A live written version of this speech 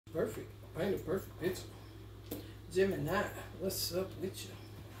Perfect. Paint a perfect picture. Gemini, what's up with you?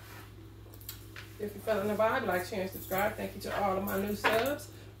 If you fell in the vibe, like, share, and subscribe. Thank you to all of my new subs.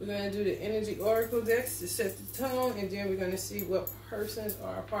 We're going to do the energy oracle decks to set the tone, and then we're going to see what persons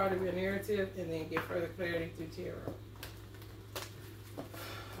are a part of your narrative, and then get further clarity through tarot.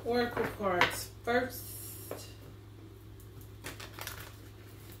 Oracle cards first.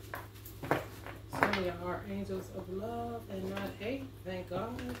 Some of y'all are angels of love and not hate. Thank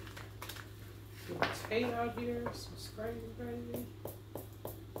God. There's hate out here. It's crazy.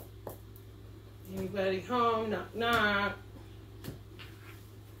 Anybody home? Knock, knock.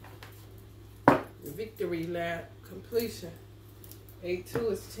 Victory lap. Completion.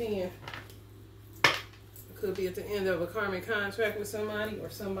 8-2 is 10. It could be at the end of a karmic contract with somebody or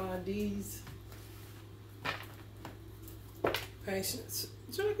somebody's. Patience.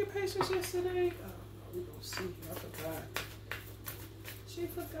 Did I get patience yesterday? Oh, no, we don't see. I forgot. She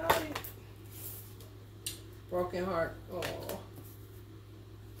forgot it. Broken heart. Oh.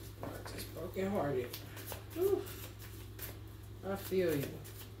 Just broken hearted. Oof. I feel you.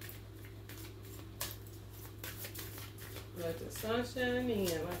 Let the sun shine in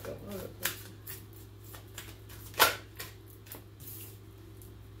like a motherfucker.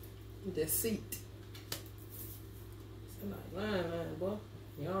 Deceit. Somebody lying, boy.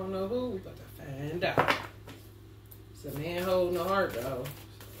 You don't know who? We about to find out. It's a man holding a heart, though.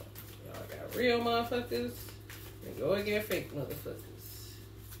 So, y'all got real motherfuckers and go and get fake motherfuckers.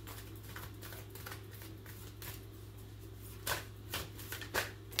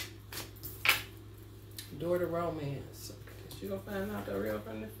 Door to romance. Okay, you gonna find out the real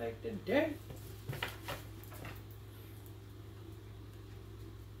from the fake today.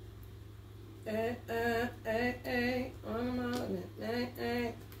 On the moment,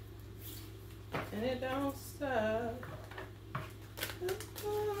 and it don't stop.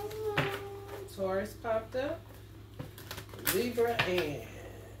 Taurus popped up, Libra and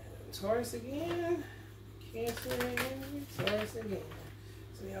Taurus again, Cancer and Taurus again.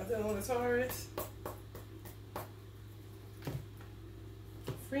 So y'all dealing with Taurus.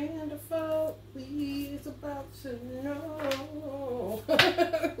 Friend or foe, we is about to know.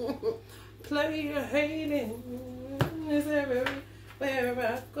 Player hating is everywhere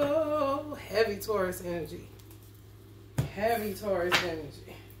I go. Heavy Taurus energy. Heavy Taurus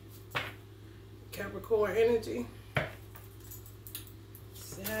energy. Capricorn energy.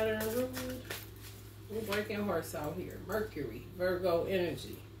 Saturn. We're breaking horse out here. Mercury. Virgo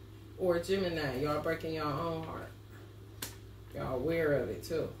energy. Or Gemini. Y'all breaking your own heart. Y'all aware of it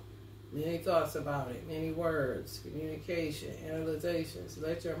too. Many thoughts about it, many words, communication, analyzations.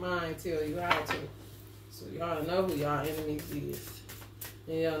 Let your mind tell you how to. So y'all know who y'all enemies is.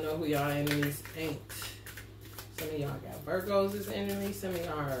 And y'all know who y'all enemies ain't. Some of y'all got Virgos as enemies. Some of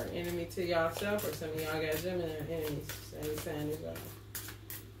y'all are enemy to y'allself. Or some of y'all got Gemini enemies. Same sign as y'all.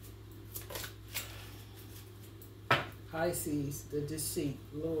 Pisces, the deceit.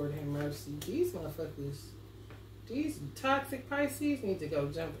 Lord have mercy. These motherfuckers. These toxic Pisces need to go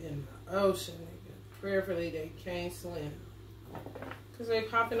jump in the ocean, nigga. Prayerfully, they can't swim. Because they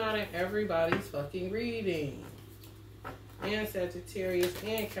popping out in everybody's fucking reading. And Sagittarius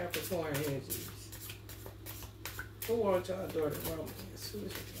and Capricorn energies. Who wants y'all daughter romance? Who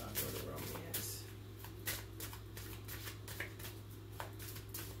is y'all daughter romance?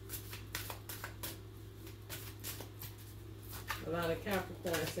 A lot of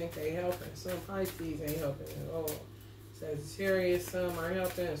Capricorns think they helping. Some Pisces ain't helping at all. Sagittarius, some are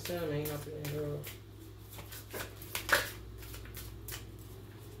helping, and some ain't helping at all.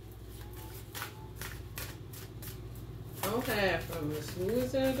 Okay, from the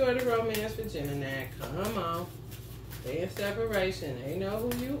smooth and daughter romance for Gemini. Come on. They in separation. They know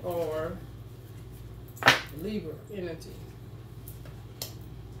who you are. Libra energy.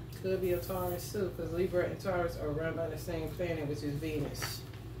 Could be a Taurus too, because Libra and Taurus are run by the same planet, which is Venus.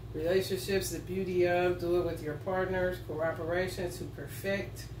 Relationships, the beauty of, do it with your partners, cooperation to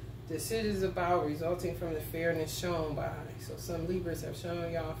perfect, decisions about, resulting from the fairness shown by. So some Libras have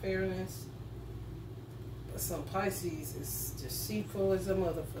shown y'all fairness, but some Pisces is deceitful as a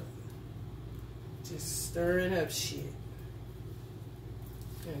motherfucker. Just stirring up shit.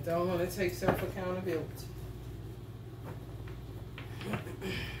 And don't want to take self-accountability.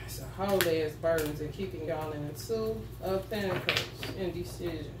 It's a whole ass burdens and keeping y'all in the Two of Pentacles,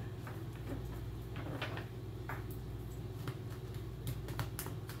 indecision.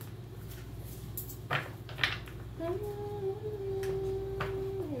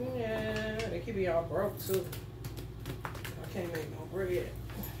 Yeah, they keep y'all broke too. I can't make no bread.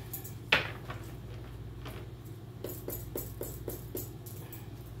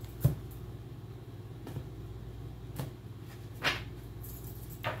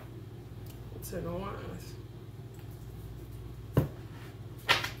 Ten of Wands.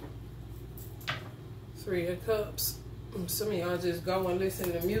 Three of Cups. Some of y'all just go and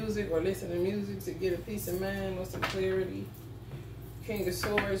listen to music or listen to music to get a peace of mind or some clarity. King of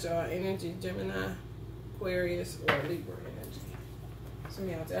Swords, y'all energy, Gemini, Aquarius, or Libra energy. Some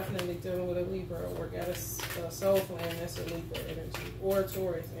of y'all definitely dealing with a Libra or got a soul flame that's a Libra energy or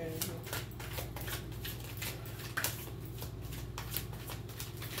Taurus energy.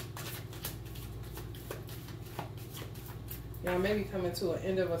 Y'all may be coming to an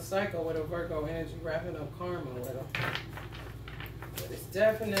end of a cycle with a Virgo energy, wrapping up karma with them. But it's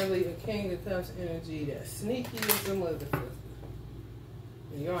definitely a King of Cups energy that's sneaky as a motherfucker.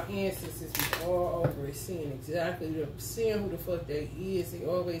 And your ancestors be all over it, seeing who the fuck they is. They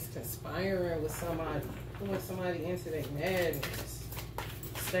always conspiring with somebody, pulling somebody into their madness.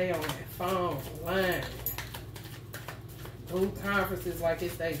 Stay on that phone, line. Do conferences like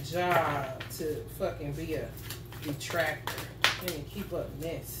it's their job to fucking be a detractor and keep up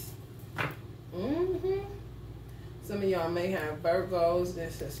mess. Some of y'all may have Virgos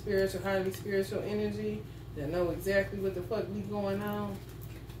that's a spiritual, highly spiritual energy that know exactly what the fuck be going on.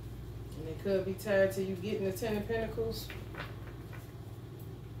 And it could be tied to you getting the Ten of Pentacles.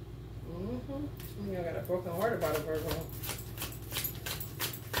 Some of y'all got a broken heart about a Virgo.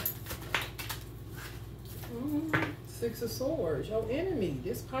 Six of Swords, your enemy,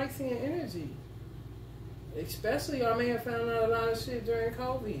 this Piscean energy. Especially, y'all may have found out a lot of shit during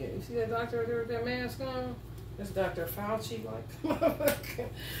COVID. You see that doctor right there with that mask on? That's Dr. Fauci, like,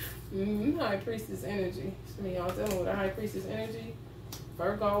 High Priestess energy. Some of y'all dealing with a High Priestess energy.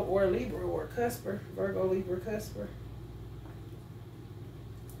 Virgo or Libra or Cusper. Virgo, Libra, Cusper.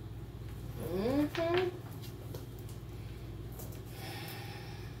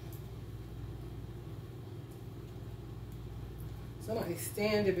 Somebody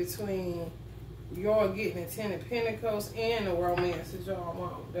standing between y'all getting the Ten of Pentacles and the romance that y'all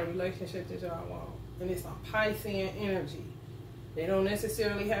want, the relationship that y'all want. And it's a Piscean energy. They don't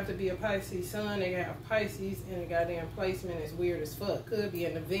necessarily have to be a Pisces sun. They have Pisces and the goddamn placement is weird as fuck. Could be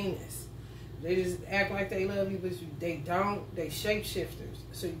in the Venus. They just act like they love you, but they don't. They shapeshifters.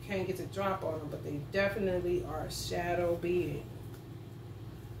 So you can't get the drop on them, but they definitely are a shadow being.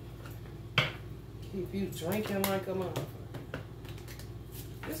 Keep you drinking like a motherfucker.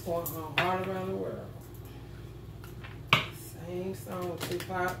 It's going on all around the world. Same song,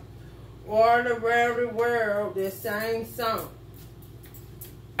 Tupac. All around the world, the same song.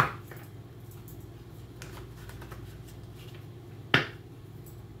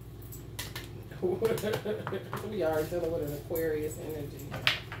 We are dealing with an Aquarius energy.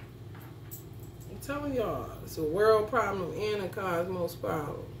 I'm telling y'all, it's a world problem and a cosmos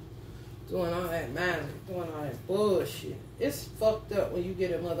problem. Doing all that magic, doing all that bullshit. It's fucked up when you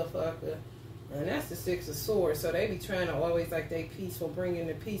get a motherfucker. And that's the Six of Swords. So they be trying to always like they peaceful, bringing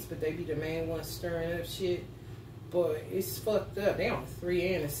the peace, but they be the main ones stirring up shit. But it's fucked up. They on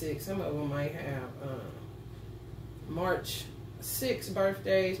 3 and a 6. Some of them might have March 6th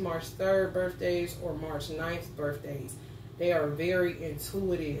birthdays, March 3rd birthdays, or March 9th birthdays. They are very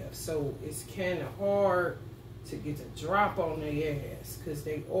intuitive. So it's kind of hard to get the drop on their ass because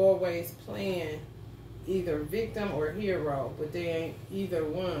they always playing either victim or hero, but they ain't either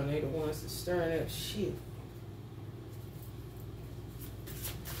one. They the ones that stirring up shit.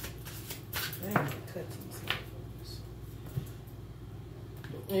 I ain't gonna cut these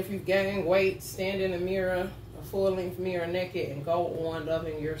motherfuckers. If you gain weight, stand in the mirror, a full-length mirror naked, and go on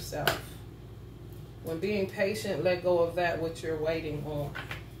loving yourself. When being patient, let go of that which you're waiting on.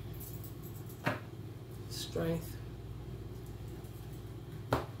 Strength.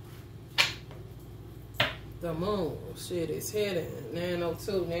 The moon, shit, is heading.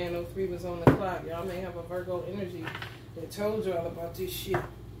 9:02, 9:03 was on the clock. Y'all may have a Virgo energy that told y'all about this shit.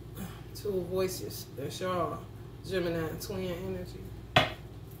 Two voices, that's y'all. Gemini, twin energy.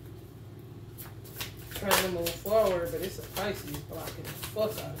 Trying to move forward, but it's a Pisces blocking the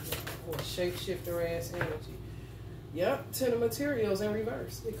fuck out of y'all. Or a shapeshifter ass energy. Yep, Ten of Materials in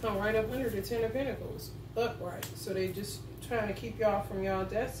reverse. They come right up under the Ten of Pentacles. Upright. So they just trying to keep y'all from y'all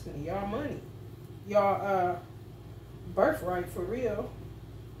destiny, y'all money. Y'all birthright for real.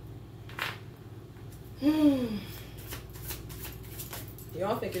 Y'all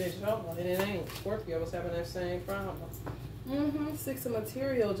thinking it's y'all and it ain't. Scorpio was having that same problem. Six of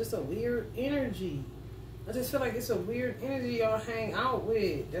Material, just a weird energy. I just feel like it's a weird energy y'all hang out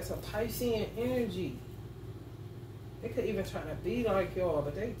with. That's a Piscean energy. They could even try to be like y'all,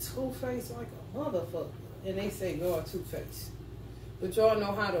 but they two-faced like a motherfucker. And they say y'all two-faced. But y'all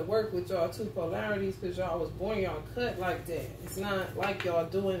know how to work with y'all two polarities because y'all was born, y'all cut like that. It's not like y'all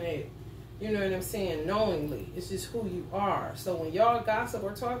doing it You know what I'm saying? Knowingly. It's just who you are. So when y'all gossip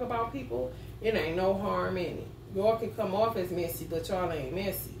or talk about people, it ain't no harm in it. Y'all can come off as messy, but y'all ain't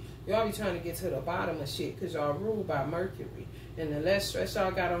messy. Y'all be trying to get to the bottom of shit because y'all ruled by Mercury. And the less stress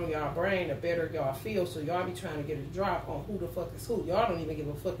y'all got on y'all brain, the better y'all feel. So y'all be trying to get a drop on who the fuck is who. Y'all don't even give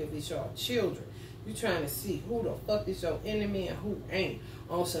a fuck if it's y'all children. You trying to see who the fuck is your enemy and who ain't.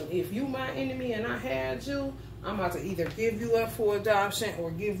 On some, if you my enemy and I had you, I'm about to either give you up for adoption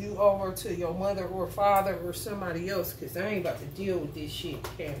or give you over to your mother or father or somebody else, because I ain't about to deal with this shit,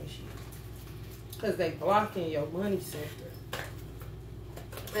 can shit. Because they blocking your money sector.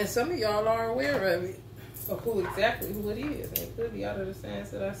 And some of y'all are aware of it, of who it is. And it could be out of the signs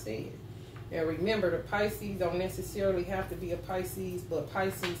that I said. And remember, the Pisces don't necessarily have to be a Pisces, but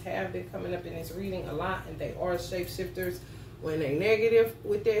Pisces have been coming up in this reading a lot, and they are shapeshifters. When they negative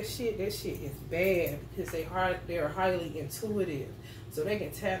with that shit is bad, because they're highly intuitive. So they can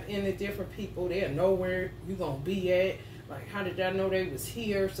tap into different people. They'll know where you gonna be at. Like, how did y'all know they was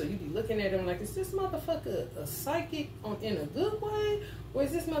here? So you be looking at them like, is this motherfucker a psychic in a good way? Or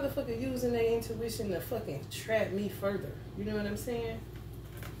is this motherfucker using their intuition to fucking trap me further? You know what I'm saying?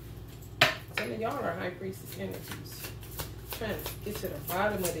 Some of y'all are high priestess energies. Trying to get to the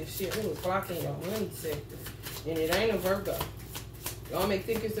bottom of this shit. Who is blocking your money sector? And it ain't a Virgo. Y'all may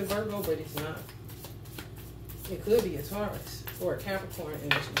think it's a Virgo, but it's not. It could be a Taurus or a Capricorn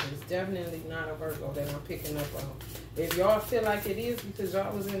energy, but it's definitely not a Virgo that I'm picking up on. If y'all feel like it is because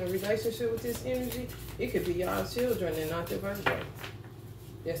y'all was in a relationship with this energy, it could be y'all's children and not the Virgo.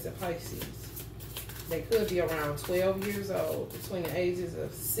 That's the Pisces. They could be around 12 years old, between the ages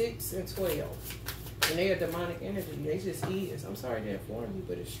of 6 and 12. And they are demonic energy. They just is. I'm sorry to inform you,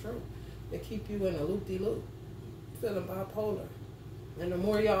 but it's true. They keep you in a loop-de-loop, feeling bipolar. And the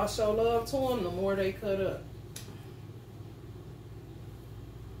more y'all show love to them, the more they cut up.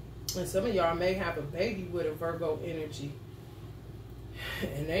 And some of y'all may have a baby with a Virgo energy.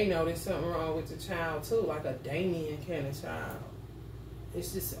 And they know there's something wrong with the child too, like a Damien kind of child.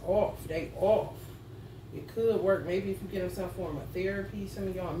 It's just off. They off. It could work. Maybe if you get them some form of therapy, some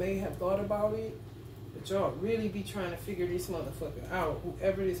of y'all may have thought about it. But y'all really be trying to figure this motherfucker out,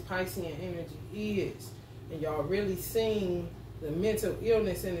 whoever this Piscean energy is. And y'all really seen the mental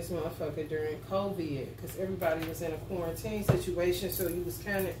illness in this motherfucker during COVID, because everybody was in a quarantine situation, so you was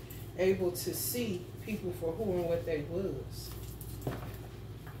kind of able to see people for who and what they was.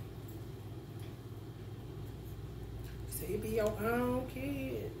 Say it be your own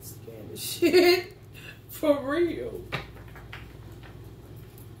kids, kind of shit, for real.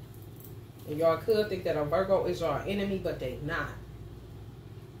 And y'all could think that a Virgo is your enemy, but they not.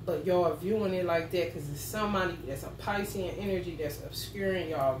 But y'all viewing it like that because it's somebody that's a Piscean energy that's obscuring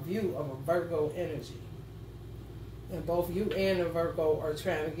y'all view of a Virgo energy. And both you and the Virgo are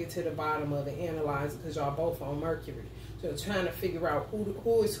trying to get to the bottom of it, analyze it, because y'all both on Mercury. So trying to figure out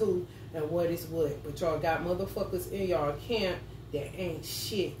who is who and what is what. But y'all got motherfuckers in y'all camp that ain't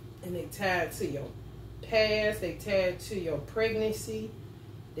shit. And they tied to your past. They tied to your pregnancy.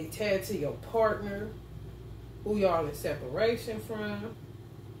 They tied to your partner. Who y'all in separation from.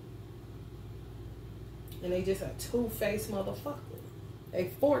 And they just a two-faced motherfucker. They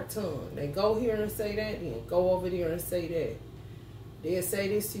fork-tongued. They go here and say that, then go over there and say that. They'll say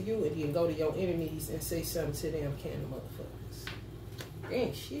this to you, and then go to your enemies and say something to them kind of motherfuckers. They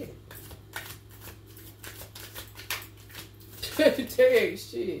ain't shit. They ain't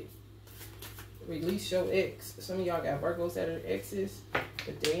shit. Release your ex. Some of y'all got Virgos that are exes,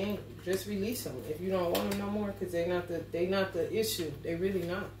 but they ain't. Just release them if you don't want them no more, because they not the issue. They really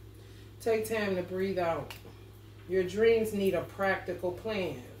not. Take time to breathe out. Your dreams need a practical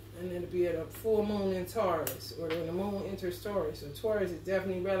plan. And it'll be at a full moon in Taurus, or when the moon enters Taurus. So Taurus is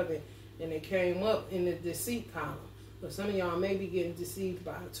definitely relevant. And it came up in the deceit column. But some of y'all may be getting deceived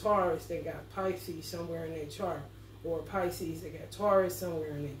by a Taurus that got Pisces somewhere in their chart. Or Pisces that got Taurus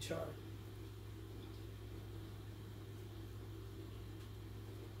somewhere in their chart.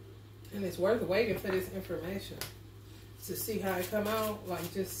 And it's worth waiting for this information to see how it come out.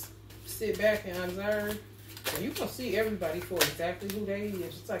 Like, just sit back and observe. And you can see everybody for exactly who they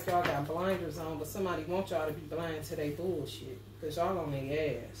is. It's like y'all got blinders on, but somebody wants y'all to be blind to their bullshit. Because y'all on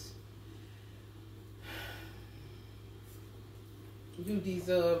their ass. You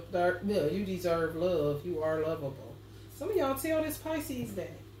deserve love. You are lovable. Some of y'all tell this Pisces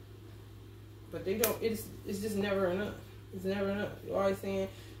that. But they don't, it's just never enough. It's never enough. You're always saying,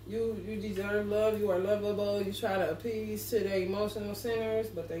 you deserve love, you are lovable, you try to appease to their emotional centers,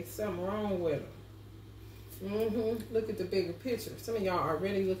 but there's something wrong with them. Look at the bigger picture. Some of y'all are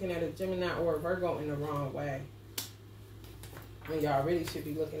really looking at a Gemini or a Virgo in the wrong way. And y'all really should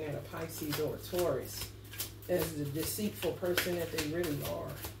be looking at a Pisces or a Taurus as the deceitful person that they really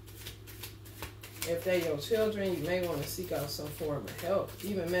are. If they're your children, you may want to seek out some form of help,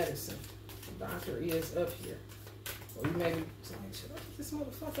 even medicine. The doctor is up here. Or you may be like, should I put this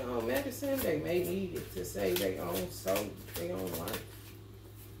motherfucker on medicine? They may need it to save their own soul, their own life.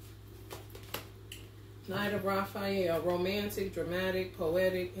 Knight of Raphael, romantic, dramatic,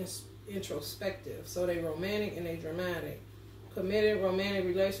 poetic, introspective. So they romantic and they dramatic. Committed romantic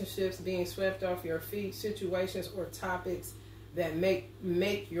relationships, being swept off your feet, situations or topics that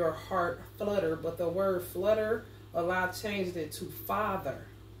make your heart flutter. But the word flutter, Allah changed it to father.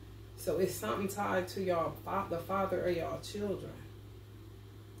 So it's something tied to y'all, the father of y'all children.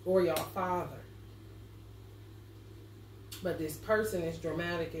 Or y'all father. But this person is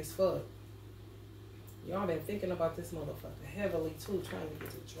dramatic as fuck. Y'all been thinking about this motherfucker heavily too, trying to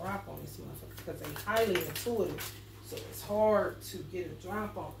get a drop on this motherfucker. Because they highly intuitive. So it's hard to get a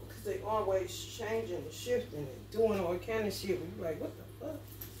drop on them. Because they always changing and shifting and doing all kind of shit. You're like, what the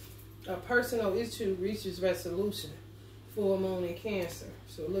fuck? A personal issue reaches resolution. Full moon in Cancer.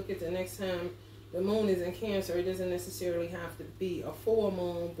 So look at the next time the moon is in Cancer. It doesn't necessarily have to be a full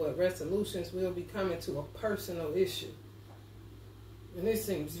moon, but resolutions will be coming to a personal issue. And this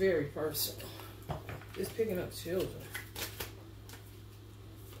seems very personal. Just picking up children.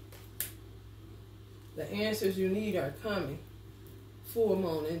 The answers you need are coming. Full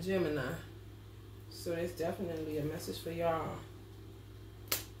moon in Gemini. So that's definitely a message for y'all.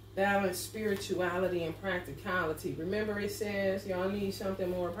 Balance spirituality and practicality. Remember it says y'all need something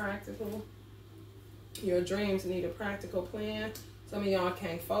more practical. Your dreams need a practical plan. Some of y'all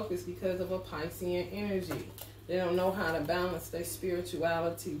can't focus because of a Piscean energy. They don't know how to balance their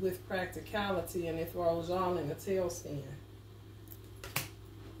spirituality with practicality, and it throws y'all in a tailspin.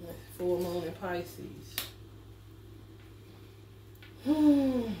 Full moon in Pisces.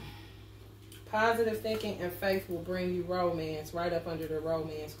 Positive thinking and faith will bring you romance right up under the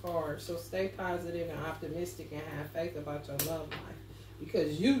romance card. So stay positive and optimistic and have faith about your love life.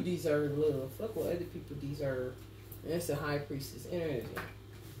 Because you deserve love. Fuck what other people deserve. And it's a High Priestess energy.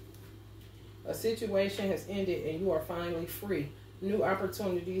 A situation has ended and you are finally free. New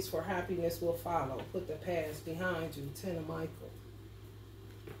opportunities for happiness will follow. Put the past behind you. Ten of Michael.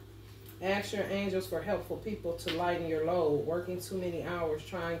 Ask your angels for helpful people to lighten your load. Working too many hours,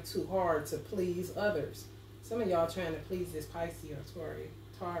 trying too hard to please others. Some of y'all trying to please this Pisces or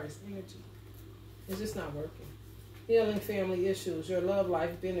Taurus energy. It's just not working. Healing family issues. Your love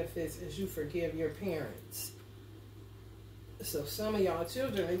life benefits as you forgive your parents. So some of y'all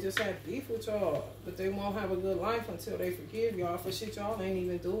children, they just have beef with y'all. But they won't have a good life until they forgive y'all for shit y'all ain't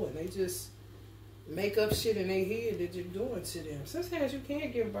even doing. They just make up shit in their head that you're doing to them. Sometimes you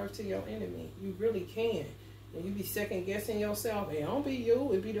can't give birth to your enemy. You really can. And you be second guessing yourself. It don't be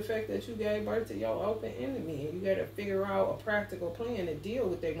you. It be the fact that you gave birth to your open enemy. And you got to figure out a practical plan to deal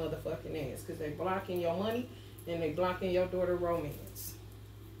with their motherfucking ass. Because they blocking your money and they blocking your daughter romance.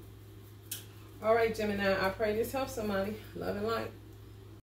 All right, Gemini. I pray this helps somebody. Love and light.